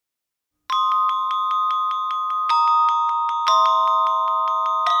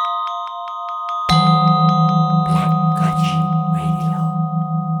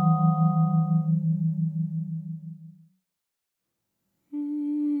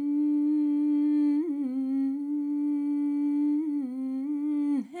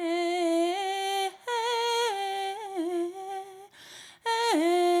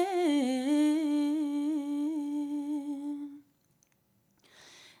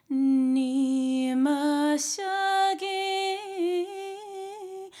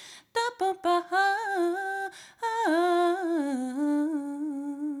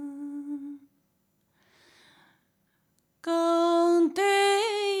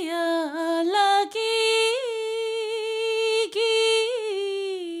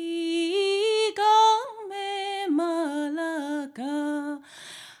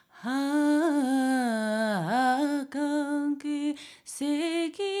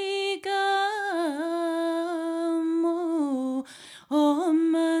mo o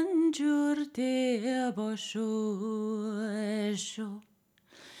manjur te bosho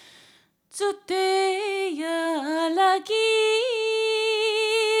Tute ya lagi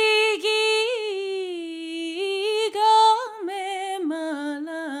ga me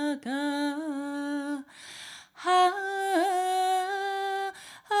malaga ha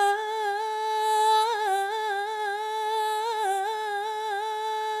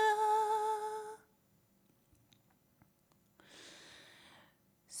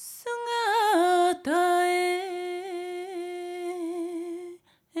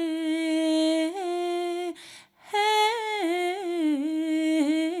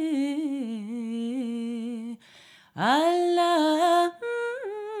Allah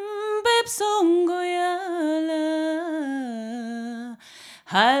beb songoyala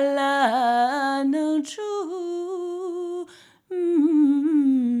hala no chu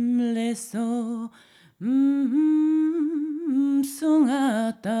leso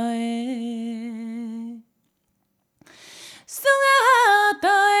sungatae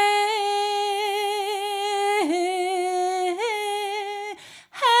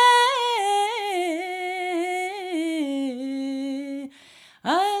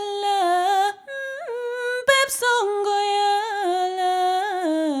Allah beb songoyala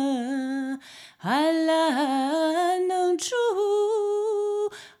Allah no chu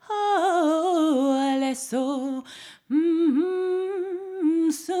aleso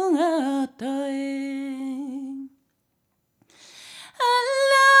sungatae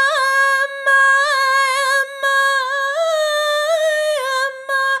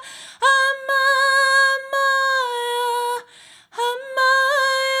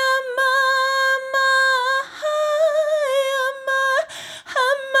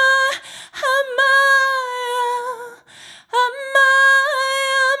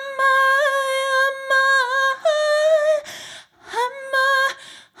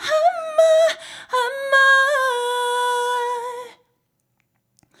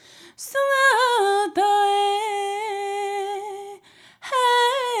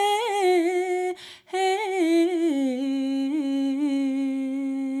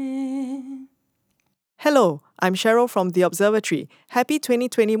Hello, I'm Cheryl from the Observatory. Happy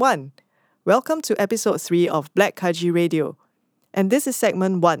 2021! Welcome to episode 3 of BlackKaji Radio. And this is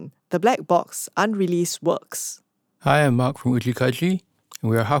segment 1, the Black Box Unreleased Works. Hi, I'm Mark from Ujikaji,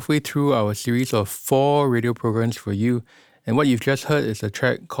 and we are halfway through our series of 4 radio programs for you. And what you've just heard is a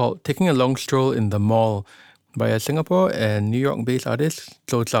track called Taking a Long Stroll in the Mall by a Singapore and New York-based artist,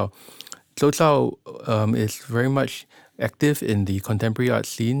 Zhou Zhao. Zhou Zhao is very much active in the contemporary art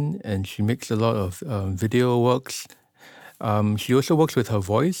scene, and she makes a lot of video works. She also works with her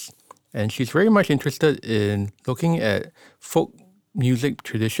voice, and she's very much interested in looking at folk music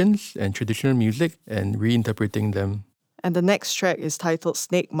traditions and traditional music and reinterpreting them. And the next track is titled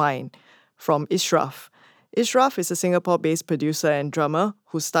Snake Mine from Ishraf. Ishraf is a Singapore-based producer and drummer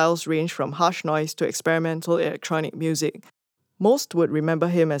whose styles range from harsh noise to experimental electronic music. Most would remember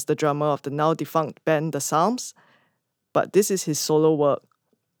him as the drummer of the now-defunct band The Psalms, but this is his solo work.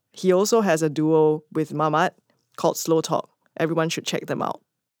 He also has a duo with Mamat called Slow Talk. Everyone should check them out.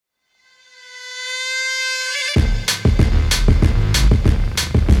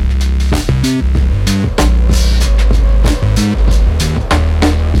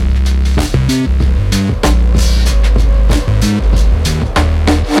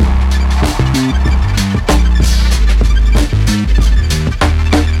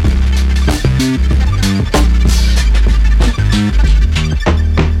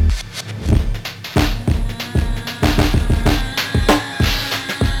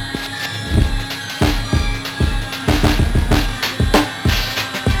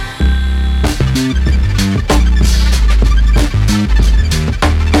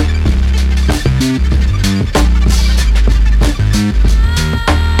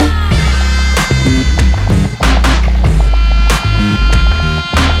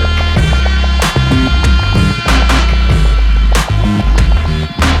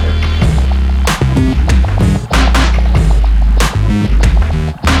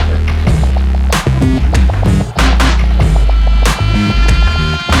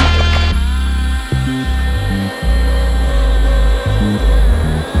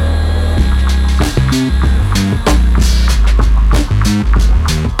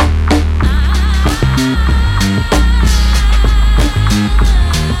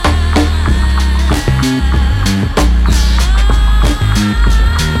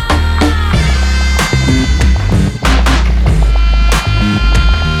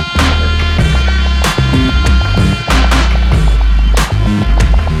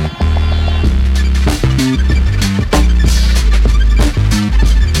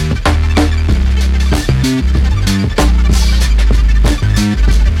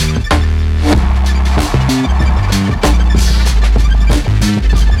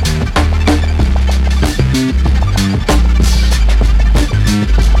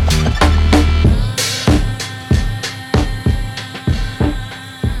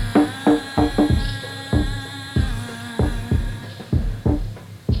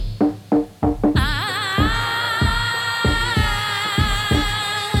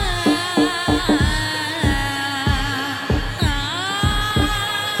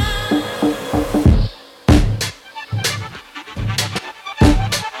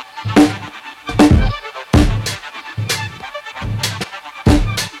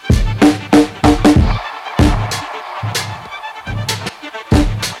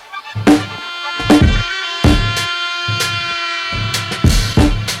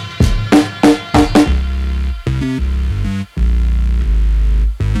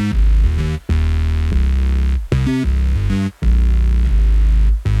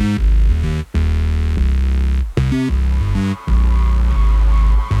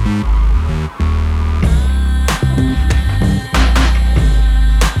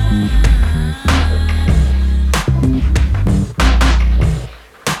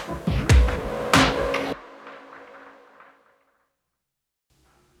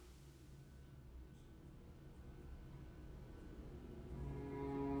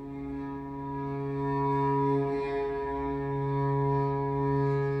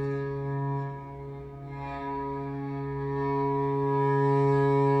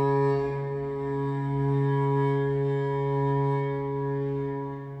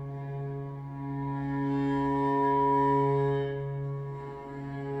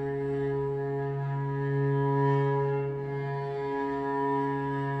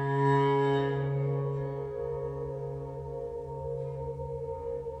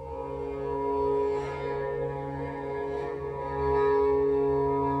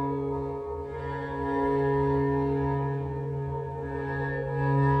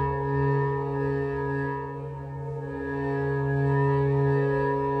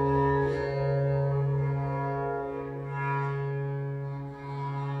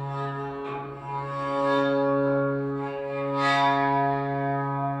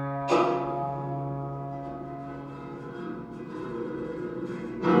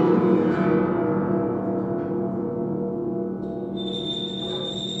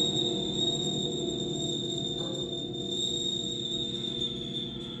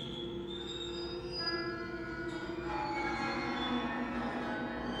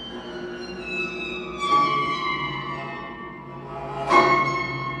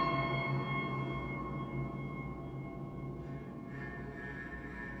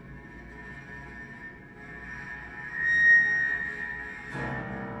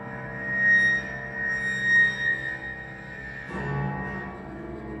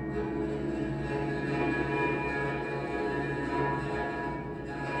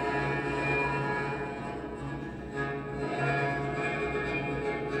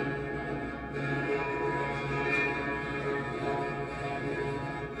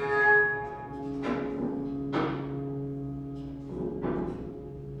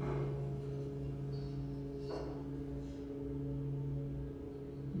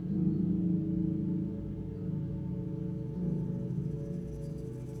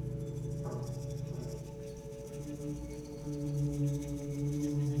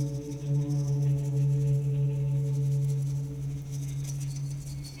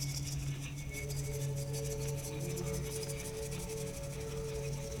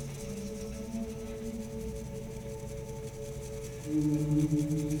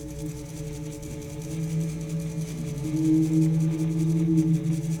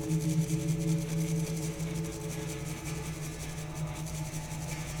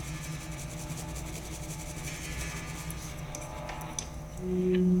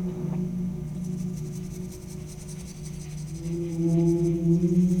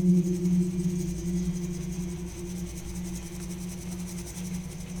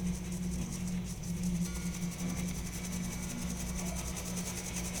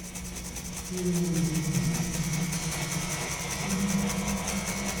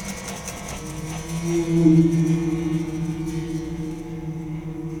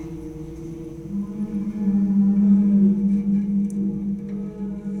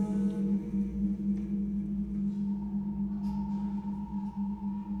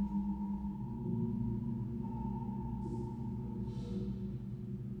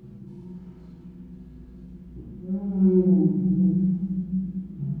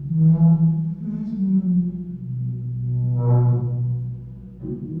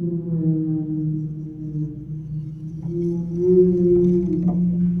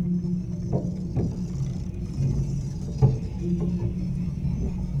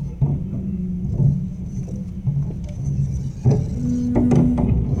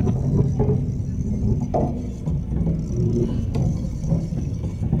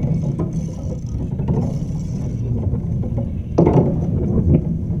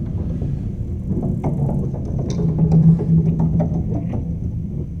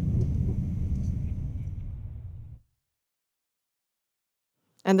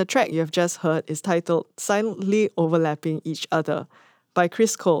 And the track you have just heard is titled Silently Overlapping Each Other by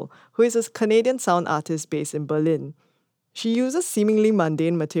Chris Cole, who is a Canadian sound artist based in Berlin. She uses seemingly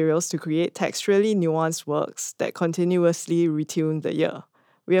mundane materials to create texturally nuanced works that continuously retune the ear.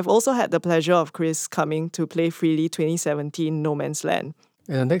 We have also had the pleasure of Chris coming to Play Freely 2017 No Man's Land.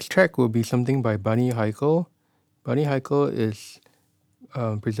 And the next track will be something by Bunny Heikel. Bunny Heikel is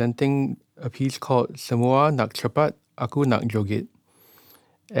presenting a piece called Semua Nak Cepat, Aku Nak Joget.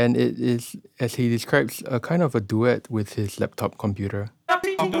 And it is, as he describes, a kind of a duet with his laptop computer.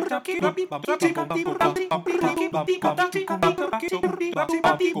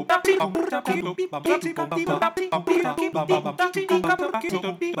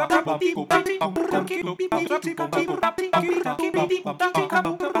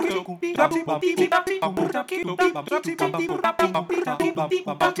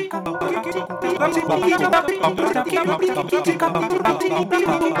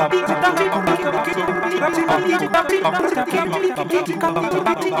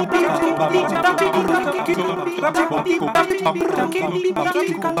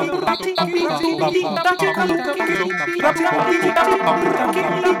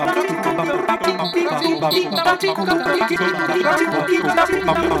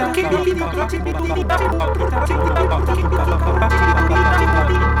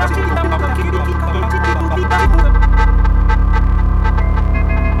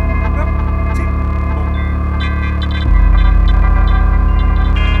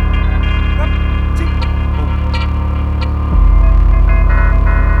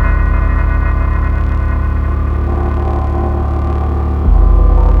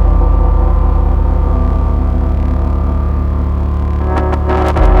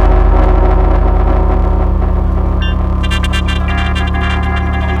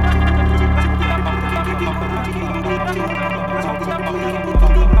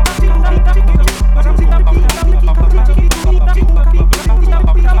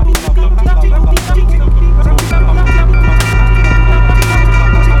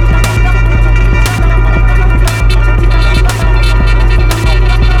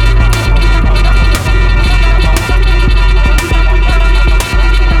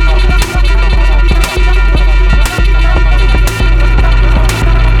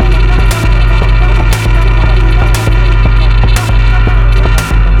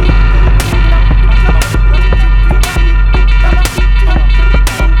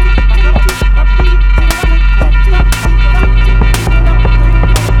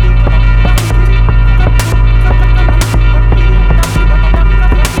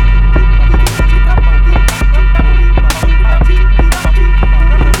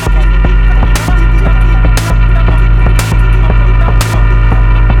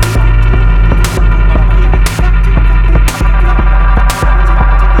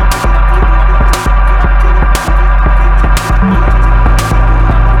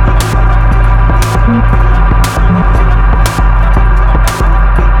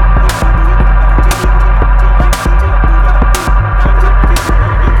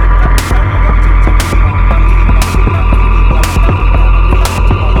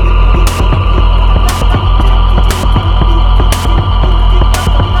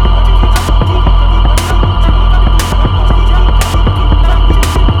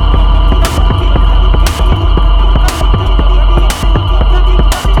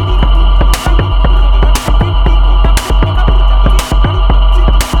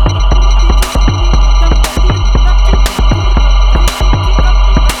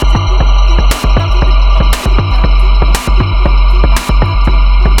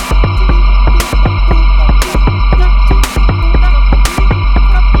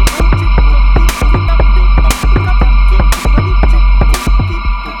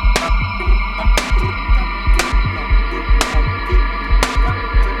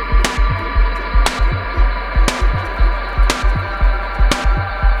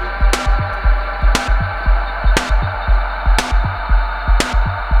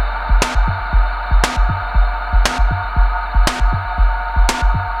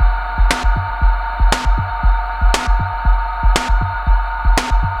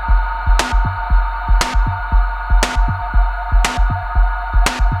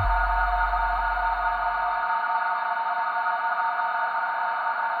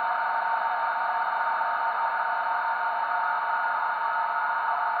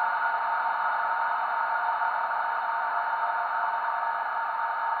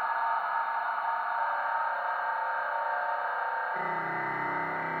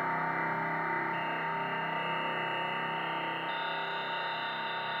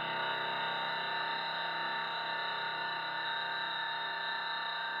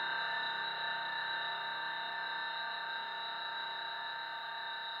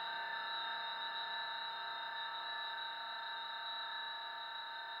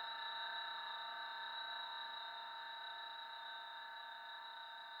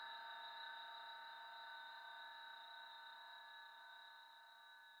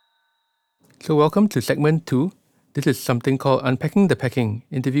 So, welcome to segment 2. This is something called Unpacking the Pecking,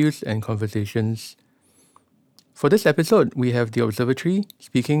 interviews and conversations. For this episode, we have the Observatory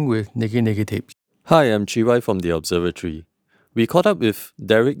speaking with Nege Nege Tapes. Hi, I'm Chiwai from the Observatory. We caught up with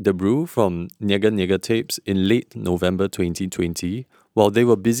Derek DeBrew from Nega Nega Tapes in late November 2020 while they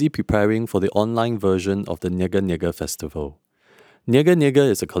were busy preparing for the online version of the Nega Nega Festival. Nega Nega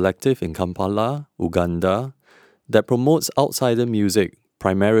is a collective in Kampala, Uganda, that promotes outsider music,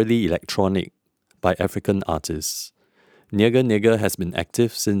 primarily electronic, by African artists. Nega Nega has been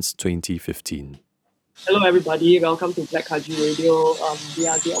active since 2015. Hello, everybody. Welcome to BlackKaji Radio. We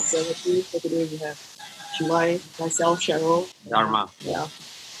are the Observatory. So today we have Chimai, myself, Cheryl, Dharma. Yeah.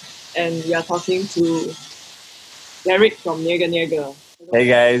 And we are talking to Derek from Nega Nega. Hey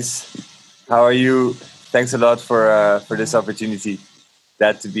guys, how are you? Thanks a lot for this opportunity.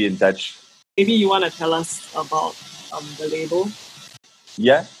 Glad to be in touch. Maybe you want to tell us about the label?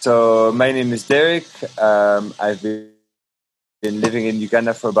 Yeah, so my name is Derek. I've been living in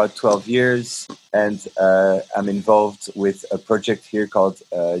Uganda for about 12 years, and I'm involved with a project here called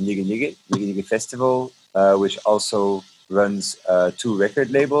Nyege Nyege Festival, which also runs 2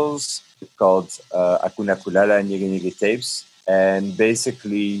 record labels called Akuna Kulala and Nyege Nyege Tapes. And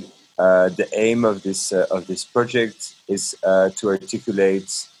basically, the aim of this project is to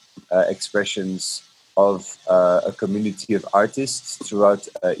articulate expressions of a community of artists throughout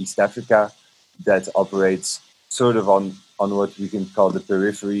East Africa that operates sort of on what we can call the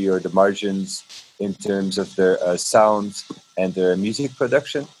periphery or the margins in terms of their sound and their music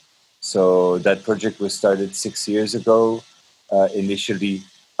production. So that project was started 6 years ago, initially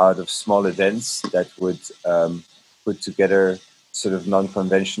out of small events that would put together sort of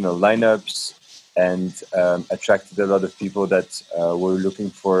non-conventional lineups and attracted a lot of people that were looking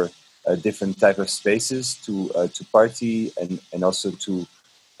for different type of spaces to party and also to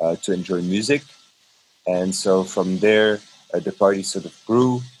enjoy music. And so from there, the party sort of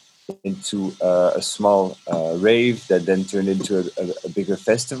grew into a small rave that then turned into a bigger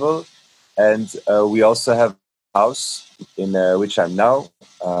festival. And we also have a house in which I'm now.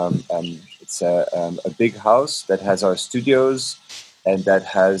 It's a big house that has our studios and that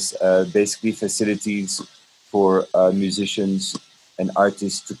has basically facilities for musicians and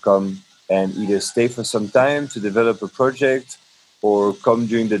artists to come and either stay for some time to develop a project or come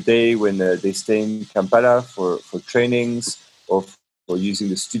during the day when they stay in Kampala for trainings or for using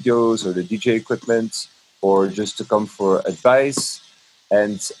the studios or the DJ equipment or just to come for advice.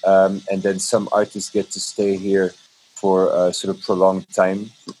 And then some artists get to stay here for a sort of prolonged time.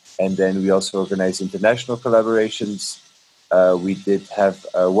 And then we also organize international collaborations. We did have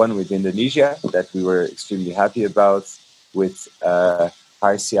one with Indonesia that we were extremely happy about with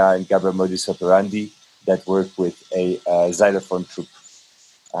Harsia and Gabra Modus Operandi that work with a xylophone troupe.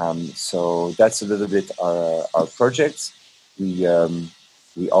 So that's a little bit our project. We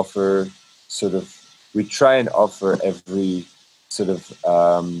offer we try and offer every sort of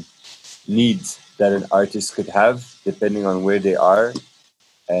need that an artist could have depending on where they are.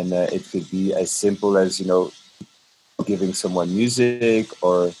 And it could be as simple as, giving someone music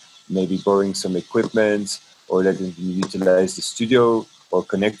or maybe borrowing some equipment or letting them utilize the studio or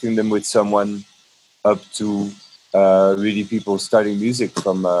connecting them with someone up to really people starting music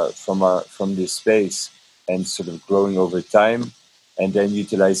from this space and sort of growing over time and then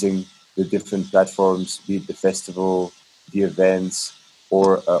utilizing the different platforms, be it the festival, the events,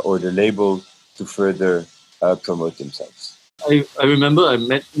 or the label to further promote themselves. I remember I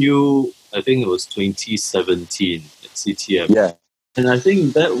met you, I think it was 2017 at CTM. Yeah. And I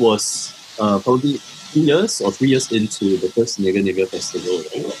think that was probably 3 years or 3 years into the first Nega Nega Festival,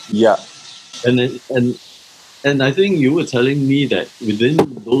 right? Yeah. And I think you were telling me that within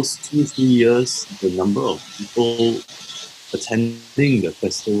those 2-3 years, the number of people attending the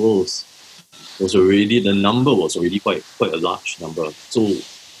festivals was already quite a large number. So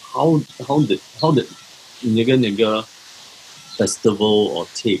how did Nega Nega Festival or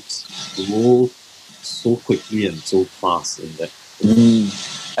tapes grow so quickly and so fast in that?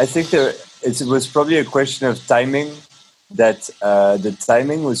 I think it was probably a question of timing. That the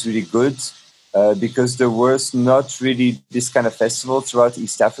timing was really good because there was not really this kind of festival throughout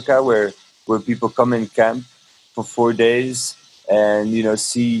East Africa where people come and camp for 4 days and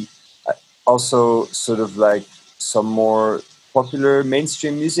see also sort of like some more popular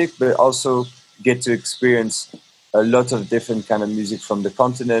mainstream music, but also get to experience a lot of different kind of music from the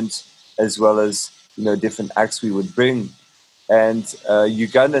continent as well as different acts we would bring. And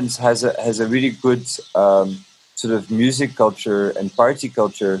Ugandans has a really good sort of music culture and party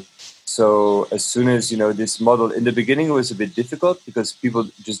culture. So as soon as, this model, in the beginning it was a bit difficult because people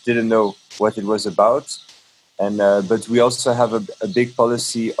just didn't know what it was about. And but we also have a big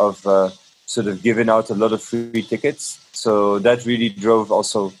policy of sort of giving out a lot of free tickets. So that really drove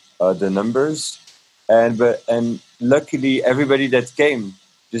also the numbers. And luckily everybody that came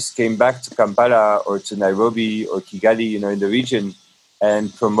just came back to Kampala or to Nairobi or Kigali, in the region, and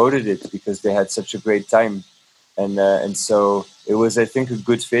promoted it because they had such a great time. And so it was, I think, a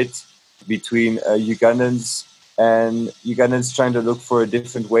good fit between Ugandans trying to look for a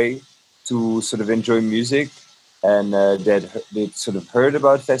different way to sort of enjoy music, and they'd sort of heard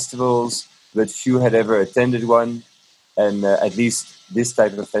about festivals, but few had ever attended one, and at least this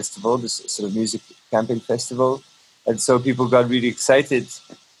type of festival, this sort of music camping festival. And so people got really excited.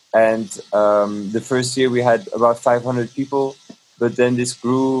 And the first year we had about 500 people, but then this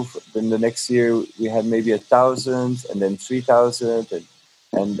grew. Then the next year we had maybe 1,000, and then 3,000,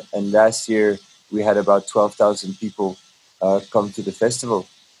 and last year we had about 12,000 people come to the festival.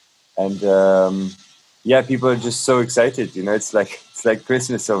 And people are just so excited. It's like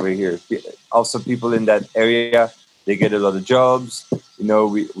Christmas over here. Also, people in that area, they get a lot of jobs.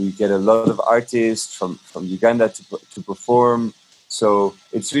 We get a lot of artists from Uganda to perform. So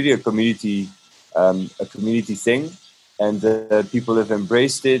it's really a community thing, and people have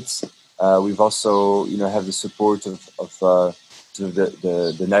embraced it. We've also, have the support of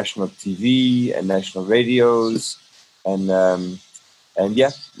the national TV and national radios, and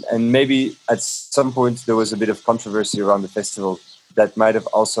maybe at some point there was a bit of controversy around the festival that might have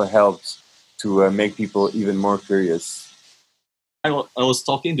also helped to make people even more curious. I was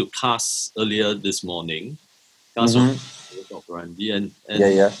talking to Cass earlier this morning. Cass of Randy, and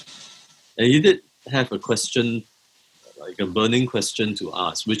he did have a question, like a burning question to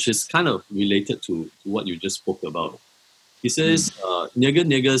ask, which is kind of related to what you just spoke about. He says, Nyega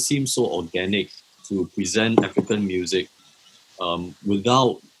Nyega seems so organic to present African music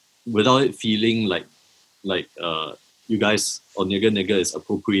without it feeling like you guys or Nyega Nyega is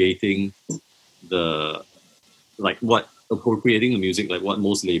appropriating the music like what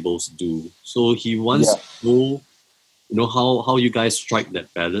most labels do. So he wants to know, how you guys strike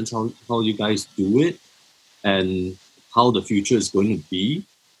that balance, how you guys do it, and how the future is going to be,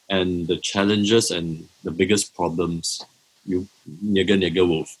 and the challenges and the biggest problems Nyega Nyega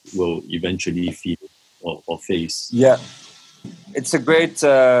will eventually feel or face. Yeah, it's a great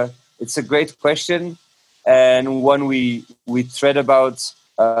question, and one we thread about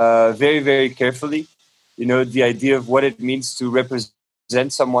very, very carefully. The idea of what it means to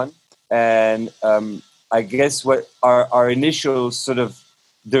represent someone, and I guess what our initial sort of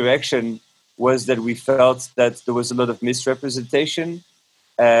direction was that we felt that there was a lot of misrepresentation,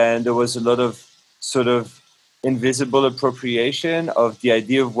 and there was a lot of sort of invisible appropriation of the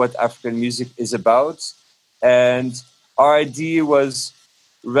idea of what African music is about. And our idea was,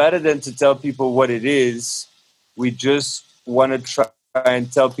 rather than to tell people what it is, we just want to try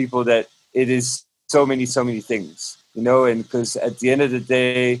and tell people that it is so many things, and because at the end of the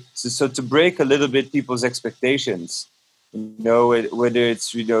day, so to break a little bit people's expectations, whether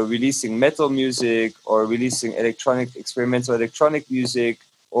it's, releasing metal music or releasing experimental electronic music,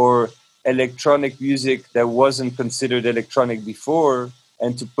 or electronic music that wasn't considered electronic before,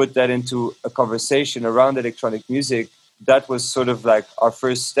 and to put that into a conversation around electronic music, that was sort of like our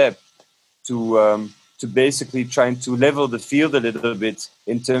first step to basically trying to level the field a little bit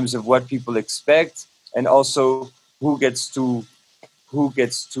in terms of what people expect, and also who gets to talk,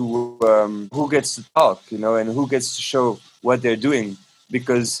 and who gets to show what they're doing.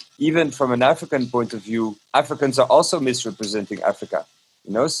 Because even from an African point of view, Africans are also misrepresenting Africa,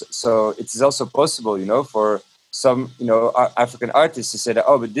 so it is also possible, for some, African artists to say that,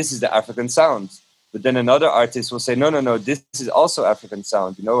 oh, but this is the African sound. But then another artist will say, no, this is also African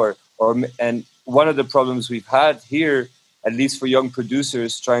sound, and one of the problems we've had here, at least for young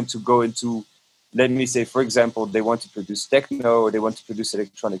producers trying to go into, let me say, for example, they want to produce techno or they want to produce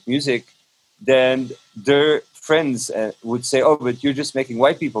electronic music, then their friends would say, oh, but you're just making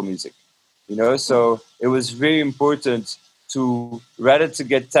white people music, So it was very important to, rather to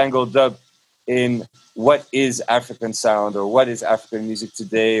get tangled up in what is African sound or what is African music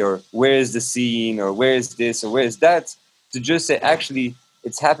today, or where is the scene, or where is this or where is that, to just say, actually,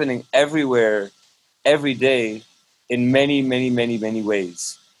 it's happening everywhere, every day, in many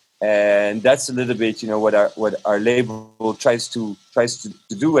ways. And that's a little bit, what our label tries to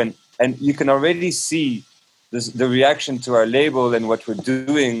do, and you can already see the reaction to our label and what we're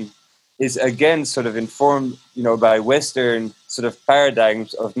doing is again sort of informed, by Western sort of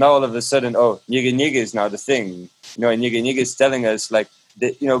paradigms of now all of a sudden, oh, Nyega Nyega is now the thing, and Nyega Nyega is telling us like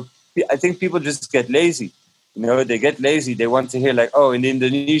that, I think people just get lazy. They get lazy. They want to hear like, oh, in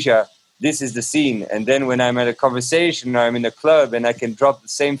Indonesia, this is the scene. And then when I'm at a conversation or I'm in a club and I can drop the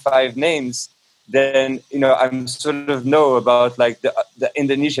same 5 names, then, I'm sort of know about like the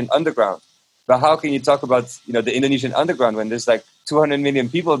Indonesian underground. But how can you talk about, the Indonesian underground when there's like 200 million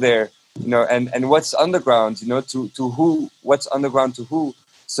people there, and what's underground, to who, what's underground to who?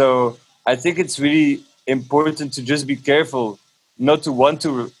 So I think it's really important to just be careful not to want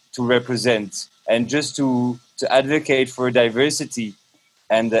to represent and just to advocate for diversity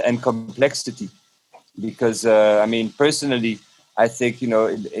and complexity. Because, personally, I think,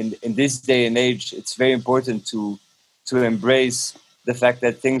 in this day and age, it's very important to embrace the fact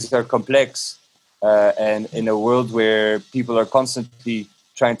that things are complex, and in a world where people are constantly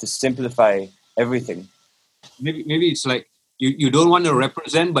trying to simplify everything. Maybe it's like you don't want to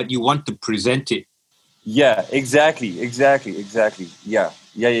represent, but you want to present it. Yeah, exactly. Yeah.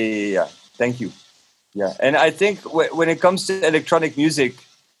 Thank you. Yeah, and I think when it comes to electronic music,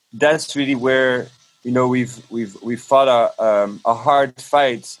 that's really where we've fought a hard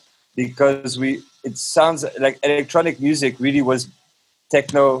fight, because it sounds like electronic music really was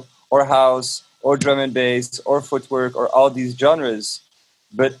techno or house or drum and bass or footwork or all these genres,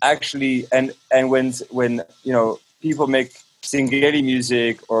 but actually, and when people make singeli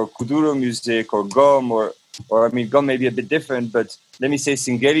music or kuduro music or gom or gom may be a bit different, but let me say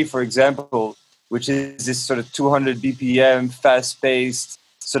singeli, for example, which is this sort of 200 BPM, fast-paced,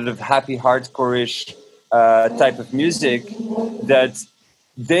 sort of happy hardcore-ish type of music, that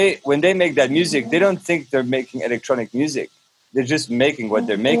when they make that music, they don't think they're making electronic music. They're just making what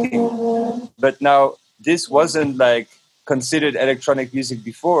they're making. But now, this wasn't like considered electronic music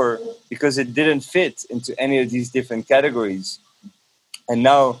before because it didn't fit into any of these different categories. And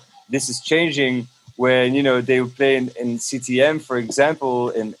now this is changing when, they will play in CTM, for example,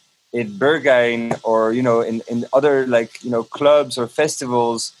 in Berghain or, in other clubs or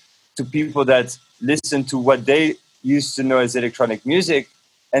festivals, to people that listen to what they used to know as electronic music,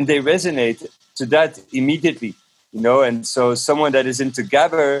 and they resonate to that immediately, and so someone that is into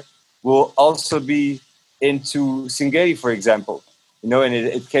gabber will also be into singeli, for example, and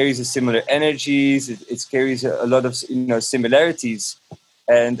it carries a similar energies, it carries a lot of, similarities.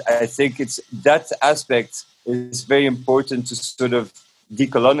 And I think it's that aspect is very important to sort of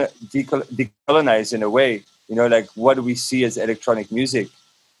decolonize in a way, like what do we see as electronic music,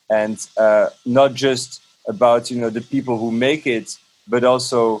 and not just about, the people who make it, but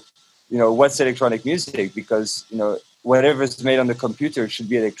also, what's electronic music, because, whatever is made on the computer should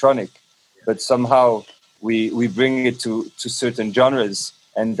be electronic, but somehow we bring it to certain genres,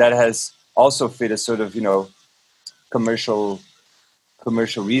 and that has also fit a sort of, commercial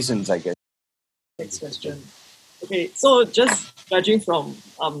reasons, I guess. Next question. Okay, so just judging from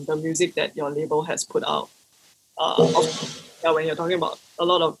the music that your label has put out, when you're talking about a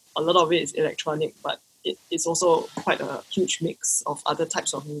lot of it is electronic, but it's also quite a huge mix of other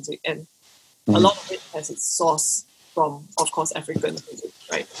types of music, and a lot of it has its source from, of course, African music,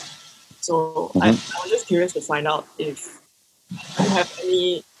 right? So I was just curious to find out if you have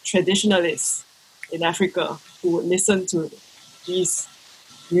any traditionalists in Africa who would listen to these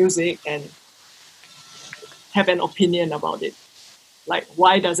music and have an opinion about it. Like,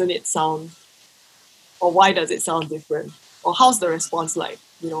 why doesn't it sound, or why does it sound different? Or how's the response like,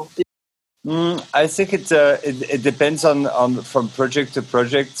 I think it depends on from project to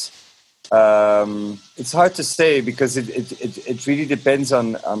project. It's hard to say because it really depends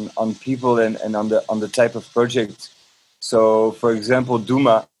on people and on the type of project. So, for example,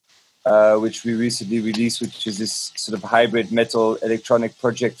 Duma, which we recently released, which is this sort of hybrid metal electronic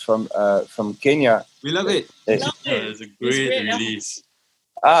project from Kenya. We love it. It's a great release.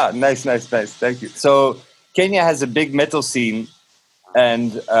 Nice. Thank you. So Kenya has a big metal scene,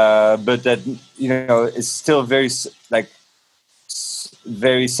 and but that is still very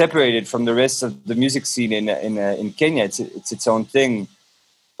separated from the rest of the music scene in Kenya. It's its own thing,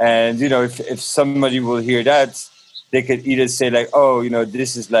 and if somebody will hear that, they could either say like, oh,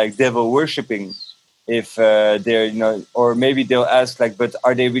 this is like devil worshipping, if they're or maybe they'll ask like, but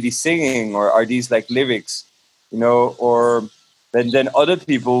are they really singing, or are these like lyrics, or then other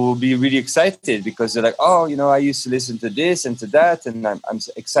people will be really excited because they're like, oh, I used to listen to this and to that, and I'm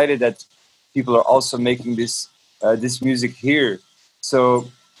excited that people are also making this music here. So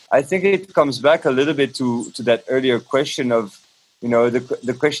I think it comes back a little bit to that earlier question of,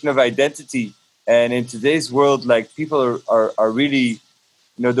 the question of identity. And in today's world, like, people are really,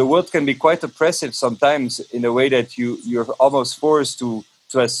 the world can be quite oppressive sometimes in a way that you're almost forced to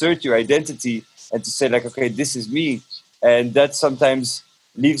assert your identity and to say like, okay, this is me. And that sometimes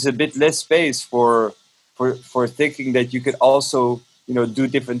leaves a bit less space for thinking that you could also, do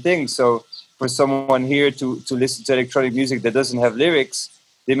different things. So for someone here to listen to electronic music that doesn't have lyrics,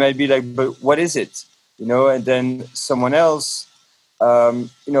 they might be like, but what is it? And then someone else,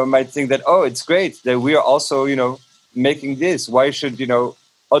 might think that, oh, it's great that we are also, making this. Why should,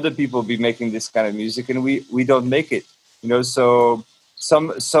 other people be making this kind of music and we don't make it? So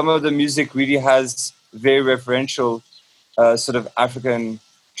some of the music really has very referential sort of African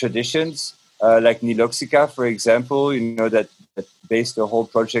traditions, like Niloxica, for example, that based the whole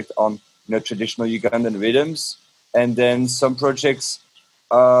project on, traditional Ugandan rhythms. And then some projects,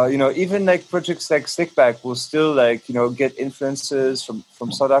 even like projects like Stickback will still get influences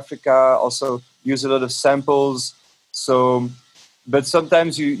from South Africa, also use a lot of samples. So, but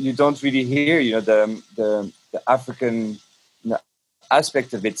sometimes you don't really hear, the African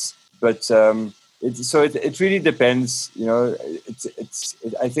aspect of it. But it really depends.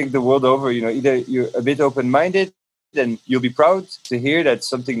 I think the world over, either you're a bit open-minded and you'll be proud to hear that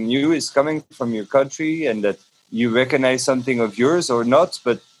something new is coming from your country and that you recognize something of yours or not,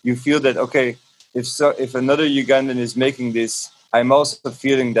 but you feel that, okay, if another Ugandan is making this, I'm also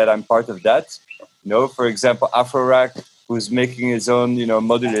feeling that I'm part of that. For example, Afrorack, who's making his own,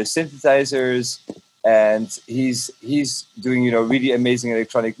 modular synthesizers, and he's doing, really amazing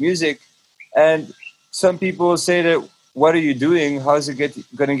electronic music. And some people say that, what are you doing? How's it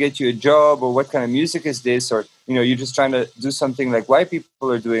going to get you a job? Or what kind of music is this? Or, you're just trying to do something like white people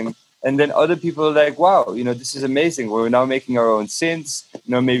are doing. And then other people are like, wow, this is amazing. We're now making our own synths.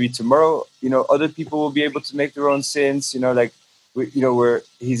 Maybe tomorrow, other people will be able to make their own synths, where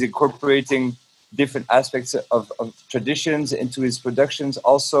he's incorporating different aspects of traditions into his productions.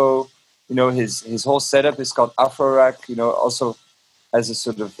 Also, his whole setup is called Afrorack, also as a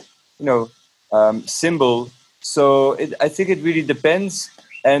sort of, symbol. So I think it really depends.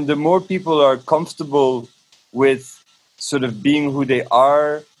 And the more people are comfortable with sort of being who they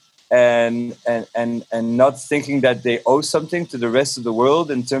are and not thinking that they owe something to the rest of the world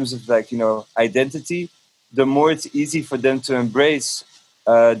in terms of identity, the more it's easy for them to embrace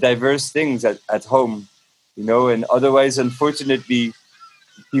diverse things at home, and otherwise, unfortunately,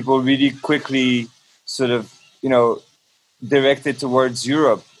 people really quickly sort of, directed towards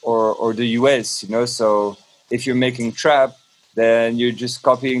Europe or the US, so if you're making trap, then you're just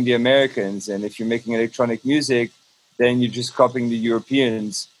copying the Americans. And if you're making electronic music, then you're just copying the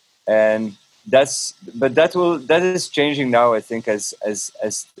Europeans. And that is changing now, I think, as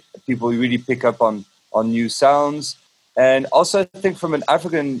people really pick up on new sounds. And also, I think from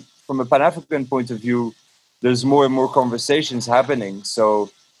a Pan-African point of view, there's more and more conversations happening. So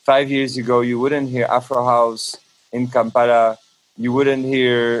 5 years ago, you wouldn't hear Afro House in Kampala. You wouldn't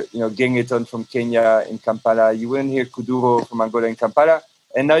hear, Gengeton from Kenya in Kampala. You wouldn't hear Kuduro from Angola in Kampala.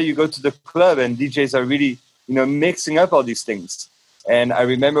 And now you go to the club and DJs are really, mixing up all these things. And I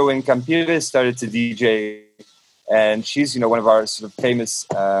remember when Campire started to DJ, and she's, one of our sort of famous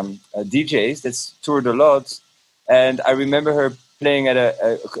DJs that's toured a lot. And I remember her playing at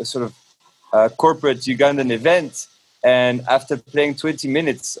a sort of corporate Ugandan event. And after playing 20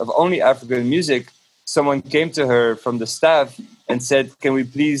 minutes of only African music, someone came to her from the staff and said, can we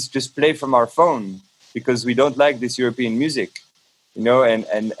please just play from our phone? Because we don't like this European music,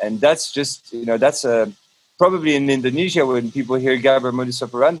 and that's just, that's probably in Indonesia when people hear Gabber Modus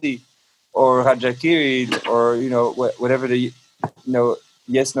Operandi or Hajakiri or, whatever the,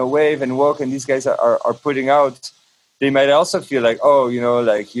 Yes, No Wave and Walk and these guys are putting out, they might also feel like, oh,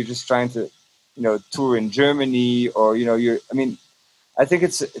 like you're just trying to, tour in Germany or, I think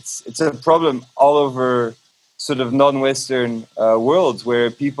it's a problem all over sort of non-Western world where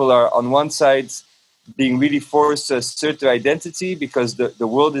people are on one side being really forced to assert their identity because the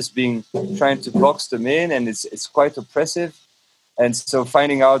world is trying to box them in, and it's quite oppressive. And so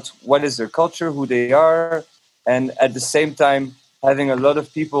finding out what is their culture, who they are, and at the same time having a lot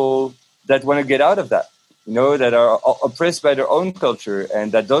of people that want to get out of that, that are oppressed by their own culture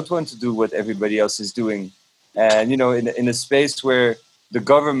and that don't want to do what everybody else is doing. And, in a space where the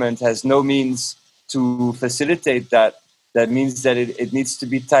government has no means to facilitate that, that means that it needs to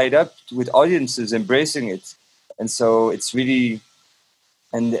be tied up with audiences embracing it. And so it's really,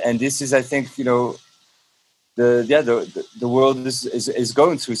 and this is, I think, the world is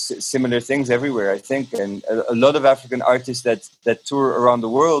going through similar things everywhere, I think. And a lot of African artists that tour around the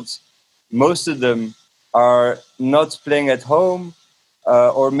world, most of them are not playing at home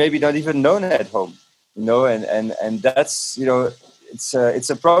or maybe not even known at home, and that's, it's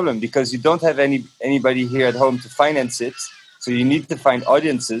a problem because you don't have anybody here at home to finance it. So you need to find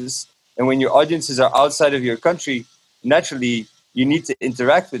audiences. And when your audiences are outside of your country, naturally, you need to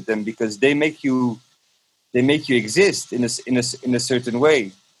interact with them because they make you exist in a certain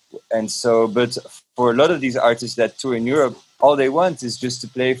way. And so, but for a lot of these artists that tour in Europe, all they want is just to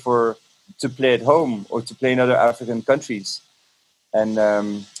play at home or to play in other African countries. And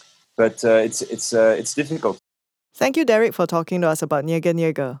but it's difficult. Thank you, Derek, for talking to us about Niaga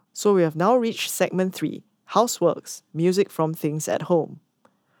Niaga. So we have now reached segment 3, Houseworks, music from things at home.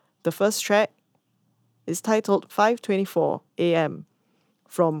 The first track is titled 5:24 AM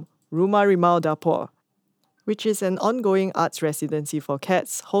from Rumah Rimau Dapur, which is an ongoing arts residency for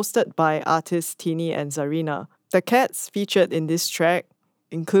cats hosted by artists Tini and Zarina. The cats featured in this track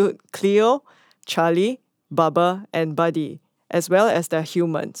include Cleo, Charlie, Baba, and Buddy, as well as their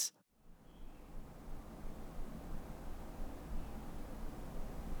humans.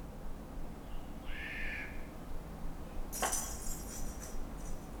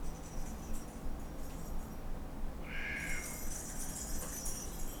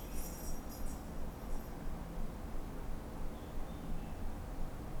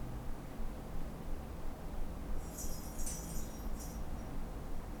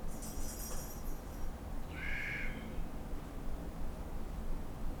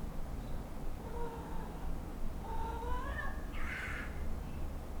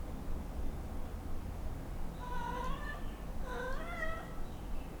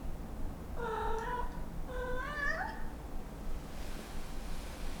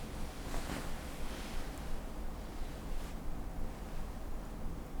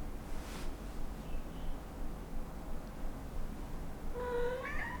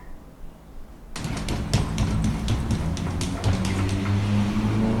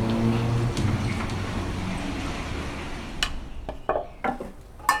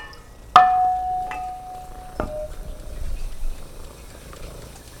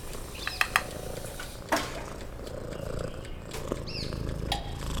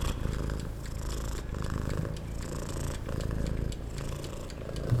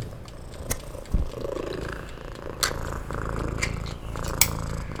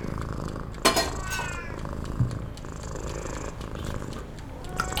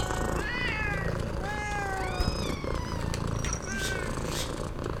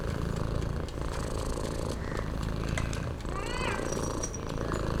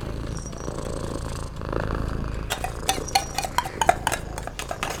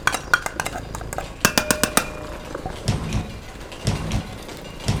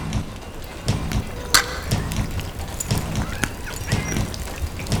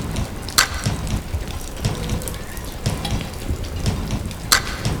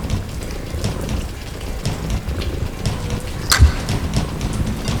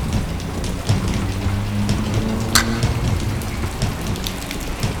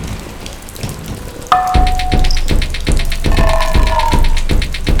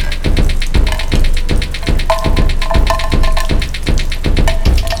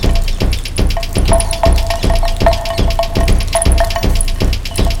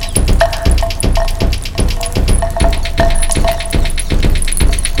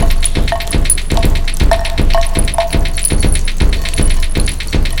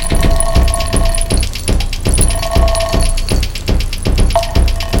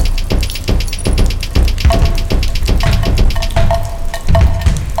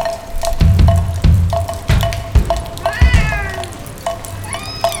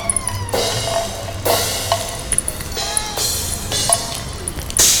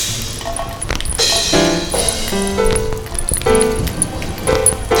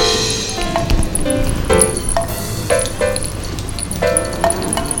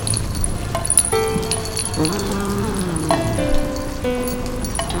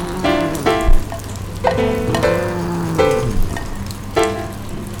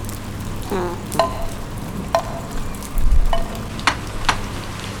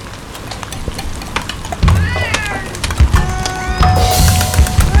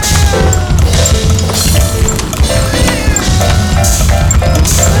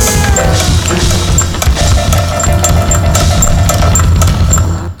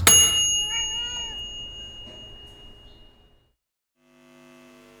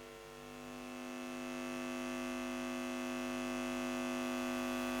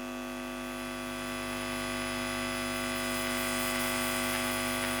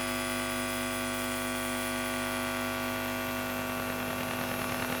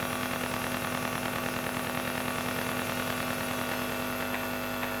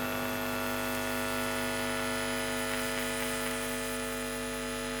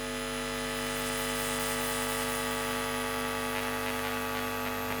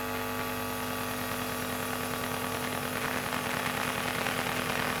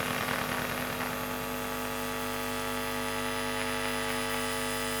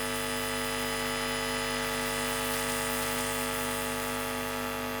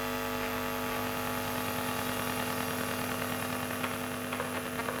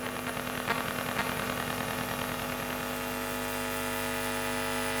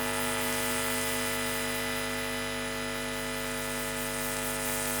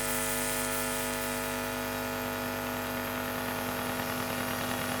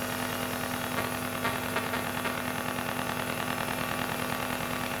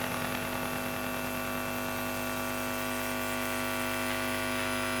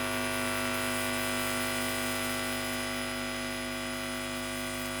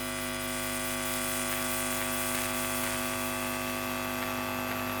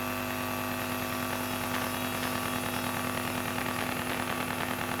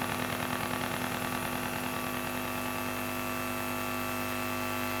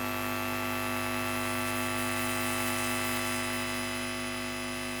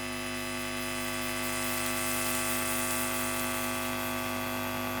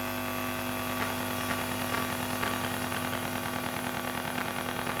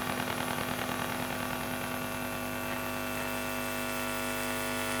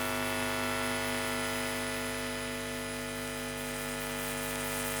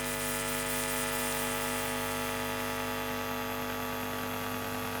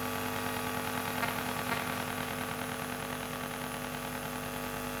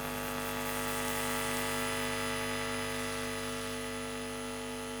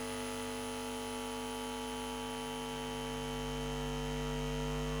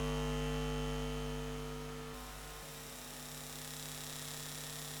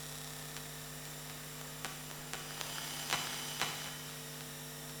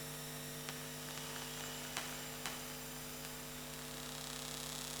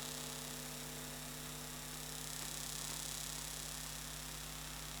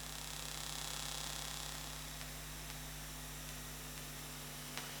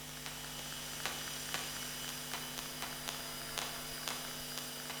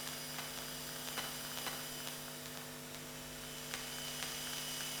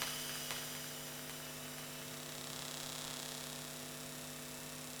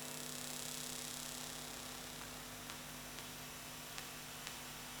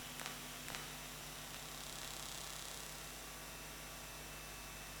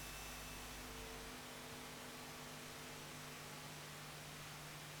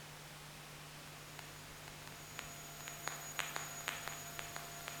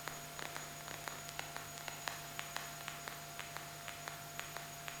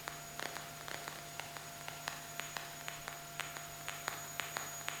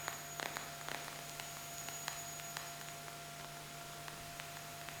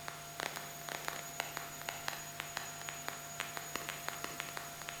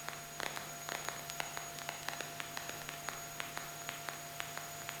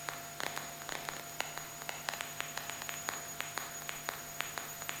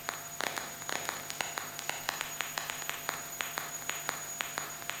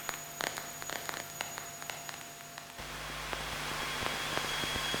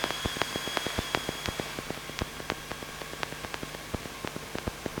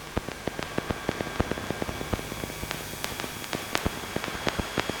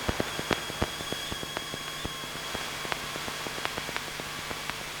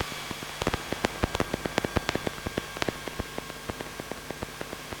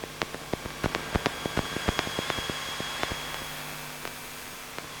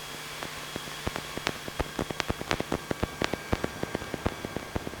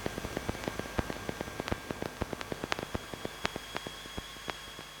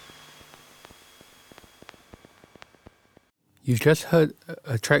 You've just heard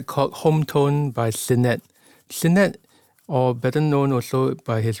a track called Home Tone by Sinet. Sinet, or better known also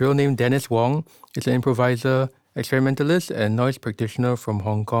by his real name Dennis Wong, is an improviser, experimentalist, and noise practitioner from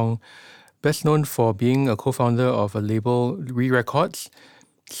Hong Kong, best known for being a co-founder of a label, Re-Records,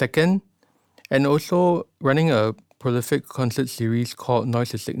 Second, and also running a prolific concert series called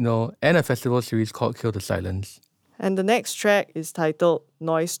Noise the Signal and a festival series called Kill the Silence. And the next track is titled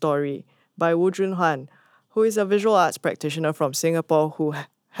Noise Story by Wu Junhan, who is a visual arts practitioner from Singapore who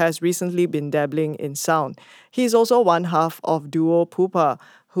has recently been dabbling in sound. He is also one half of duo Pupa,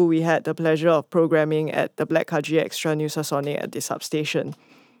 who we had the pleasure of programming at the BlackKaji Extra New Sasonic at the substation.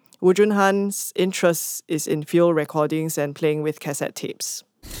 Wu Junhan's interest is in field recordings and playing with cassette tapes.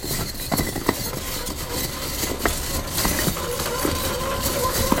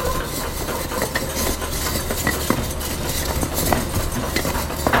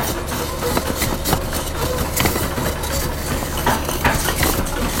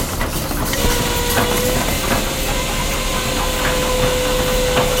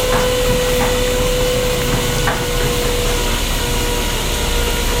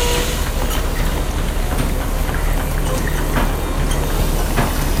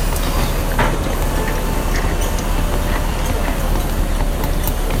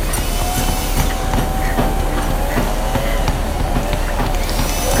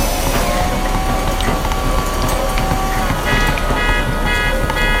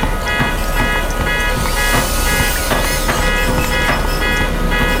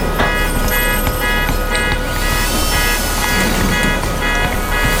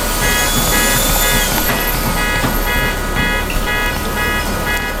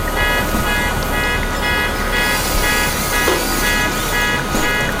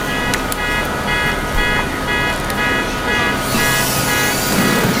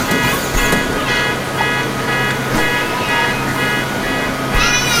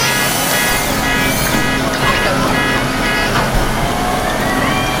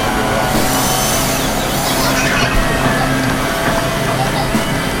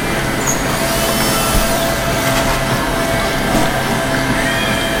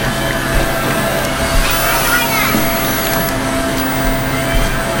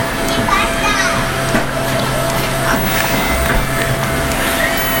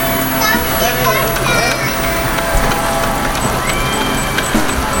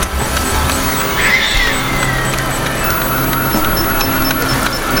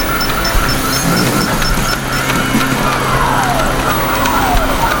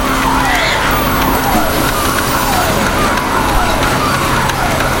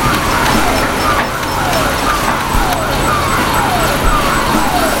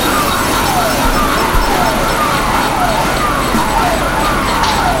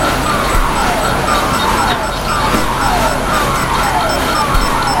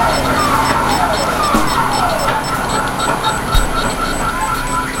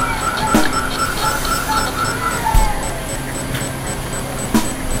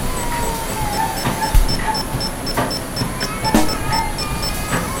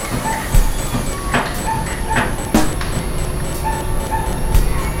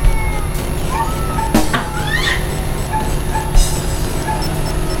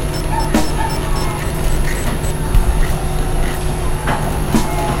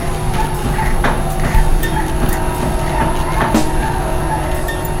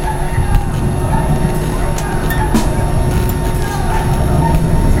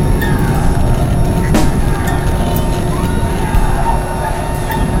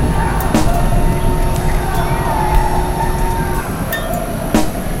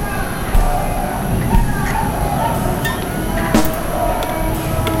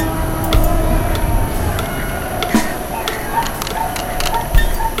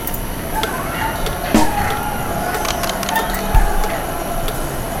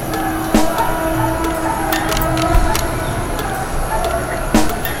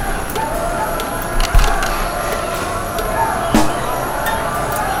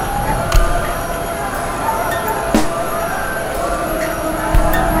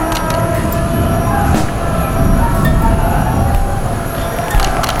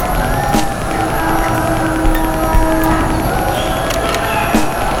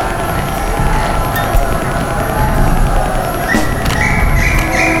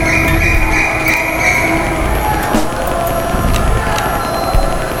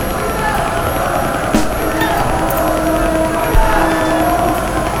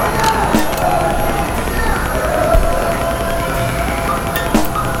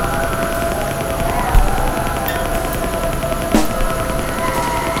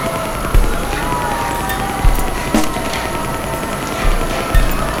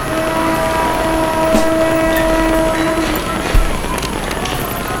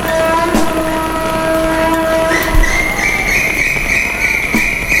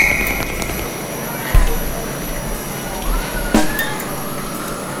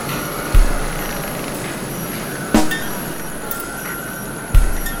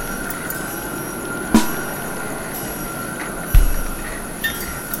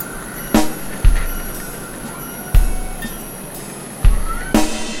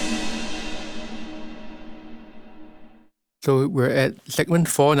 So we're at segment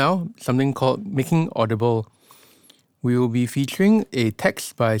 4 now, something called Making Audible. We will be featuring a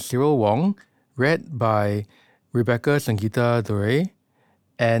text by Cyril Wong, read by Rebecca Sangita Dore,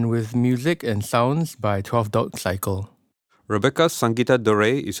 and with music and sounds by 12 Dog Cycle. Rebecca Sangita Dore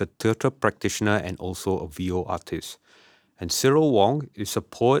is a theatre practitioner and also a VO artist. And Cyril Wong is a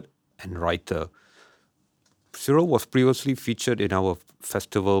poet and writer. Cyril was previously featured in our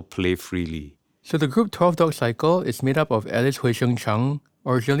festival Play Freely. So the group 12 Dog Cycle is made up of Alice Hui-Sheng Chang,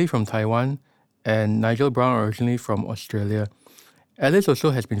 originally from Taiwan, and Nigel Brown, originally from Australia. Alice also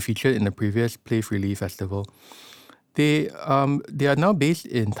has been featured in the previous Play Freely festival. They are now based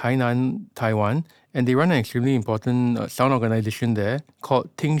in Tainan, Taiwan, and they run an extremely important sound organization there called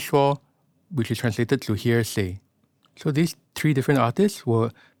Ting Shuo, which is translated to hearsay. So these 3 different artists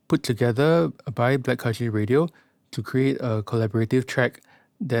were put together by BlackKaji Radio to create a collaborative track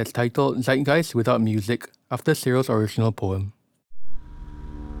that's titled Zeitgeist Without Music, after Cyril's original poem.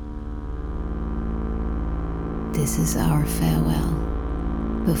 This is our farewell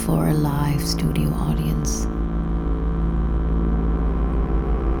before a live studio audience.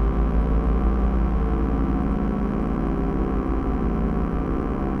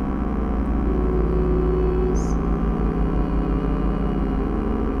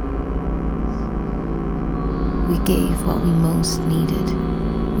 We gave what we most needed,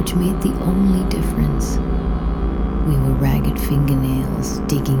 which made the only difference. We were ragged fingernails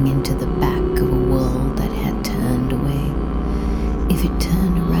digging into the back of a world that had turned away. If it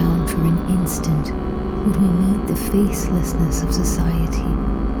turned around for an instant, would we meet the facelessness of society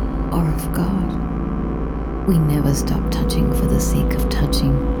or of God? We never stopped touching for the sake of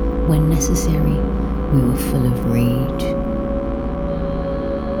touching. When necessary, we were full of rage.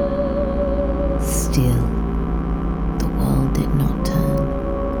 Still, the world did not turn.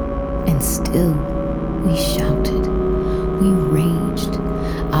 And still, we shouted, we raged.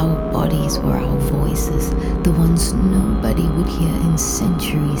 Our bodies were our voices, the ones nobody would hear in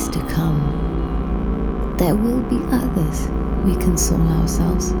centuries to come. There will be others, we console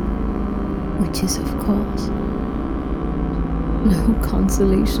ourselves, which is, of course, no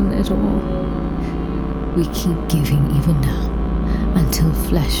consolation at all. We keep giving even now, until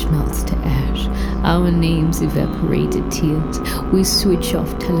flesh melts to ash, our names evaporated tears. We switch off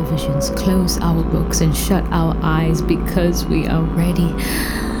televisions, close our books, and shut our eyes because we are ready.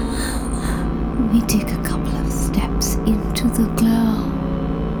 We take a couple of steps into the glow.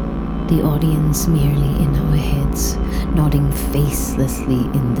 The audience merely in our heads, nodding facelessly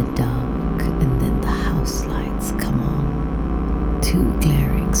in the dark, and then the house lights come on, too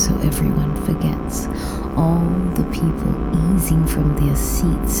glaring so everyone forgets. All the people easing from their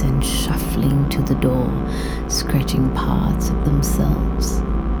seats and shuffling to the door, scratching parts of themselves,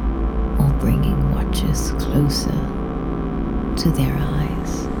 or bringing watches closer to their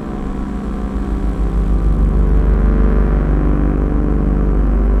eyes.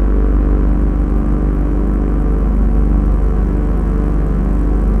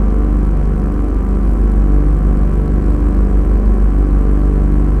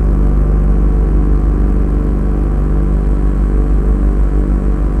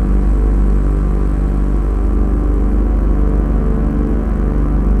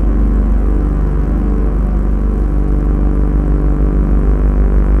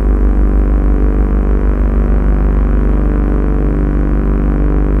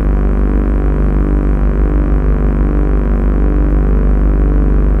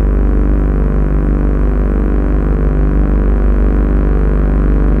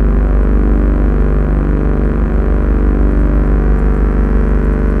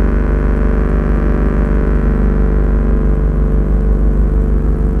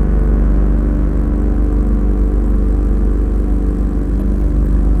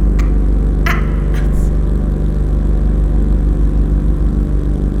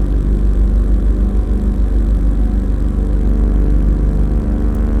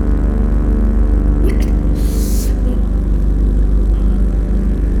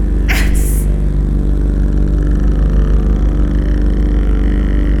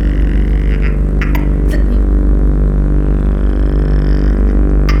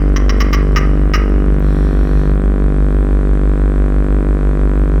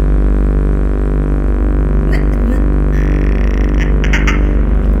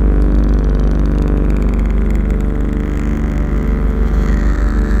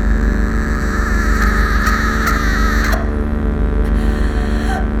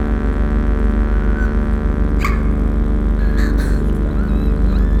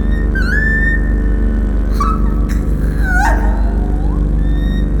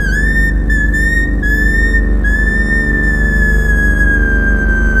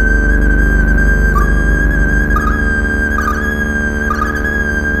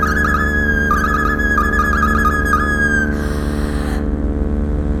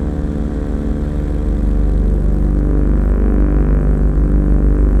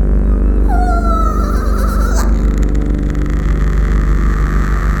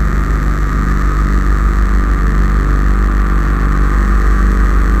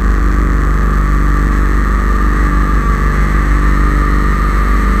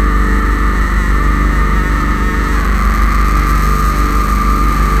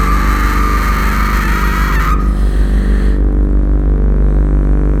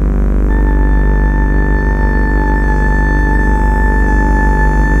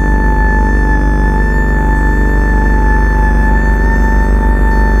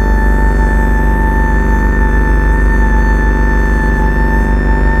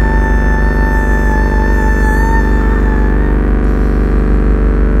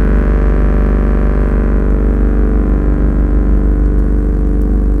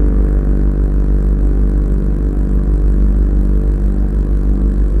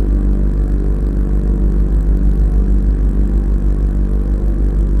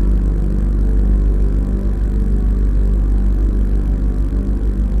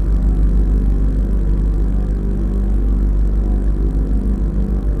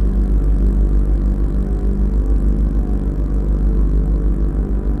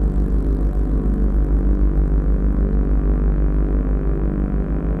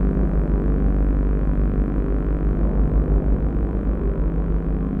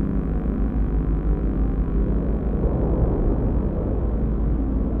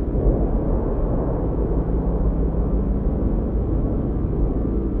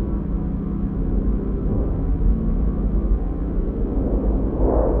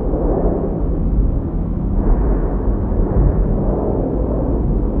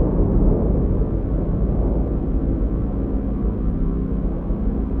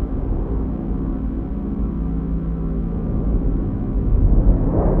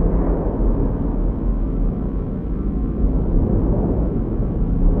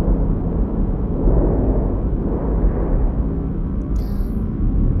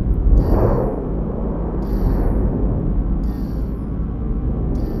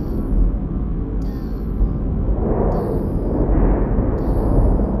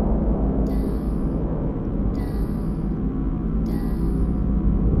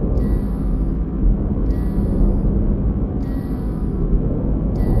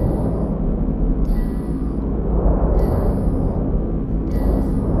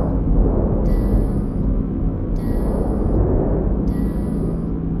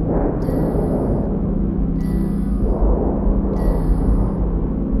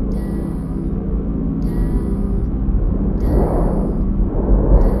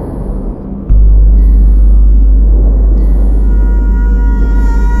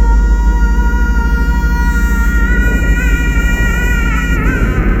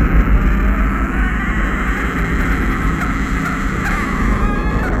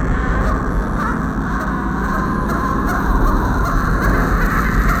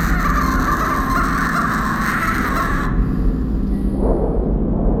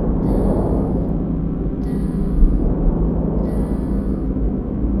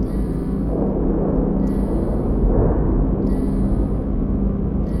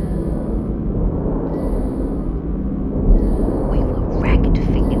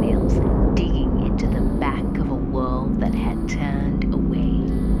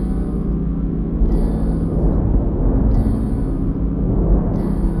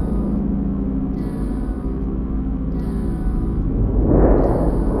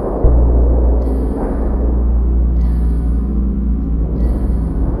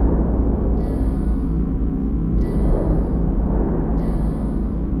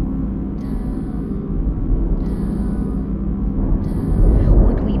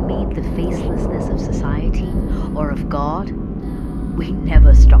 the facelessness of society or of God, we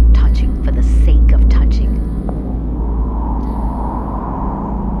never stop touching for the sake of touching.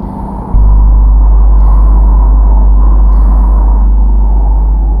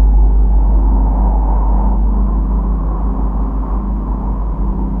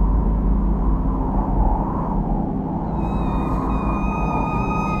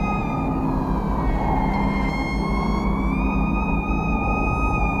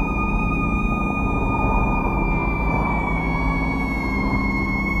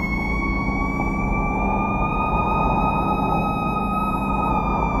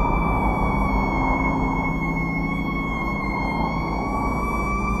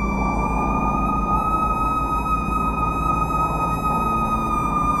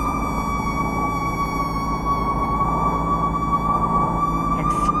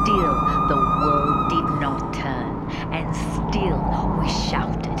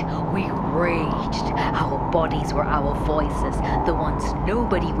 Were our voices, the ones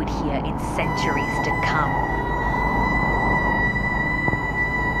nobody would hear in centuries to come.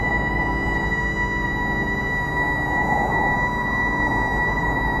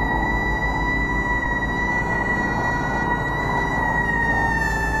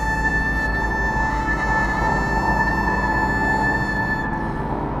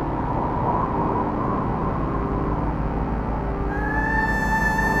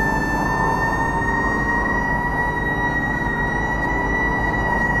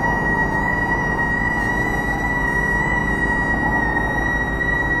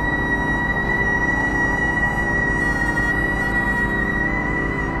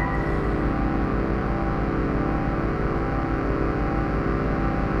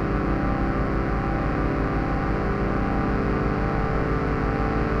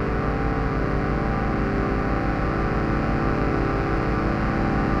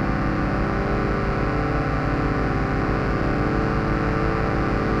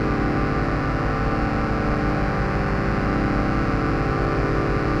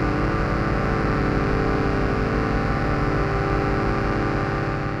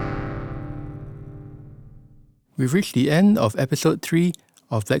 We've reached the end of episode 3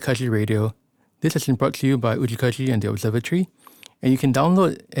 of BlackKaji Radio. This has been brought to you by Ujikaji and the Observatory, and you can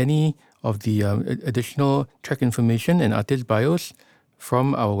download any of the additional track information and artist bios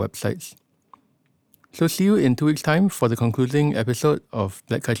from our websites. So see you in 2 weeks' time for the concluding episode of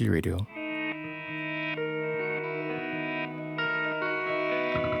BlackKaji Radio.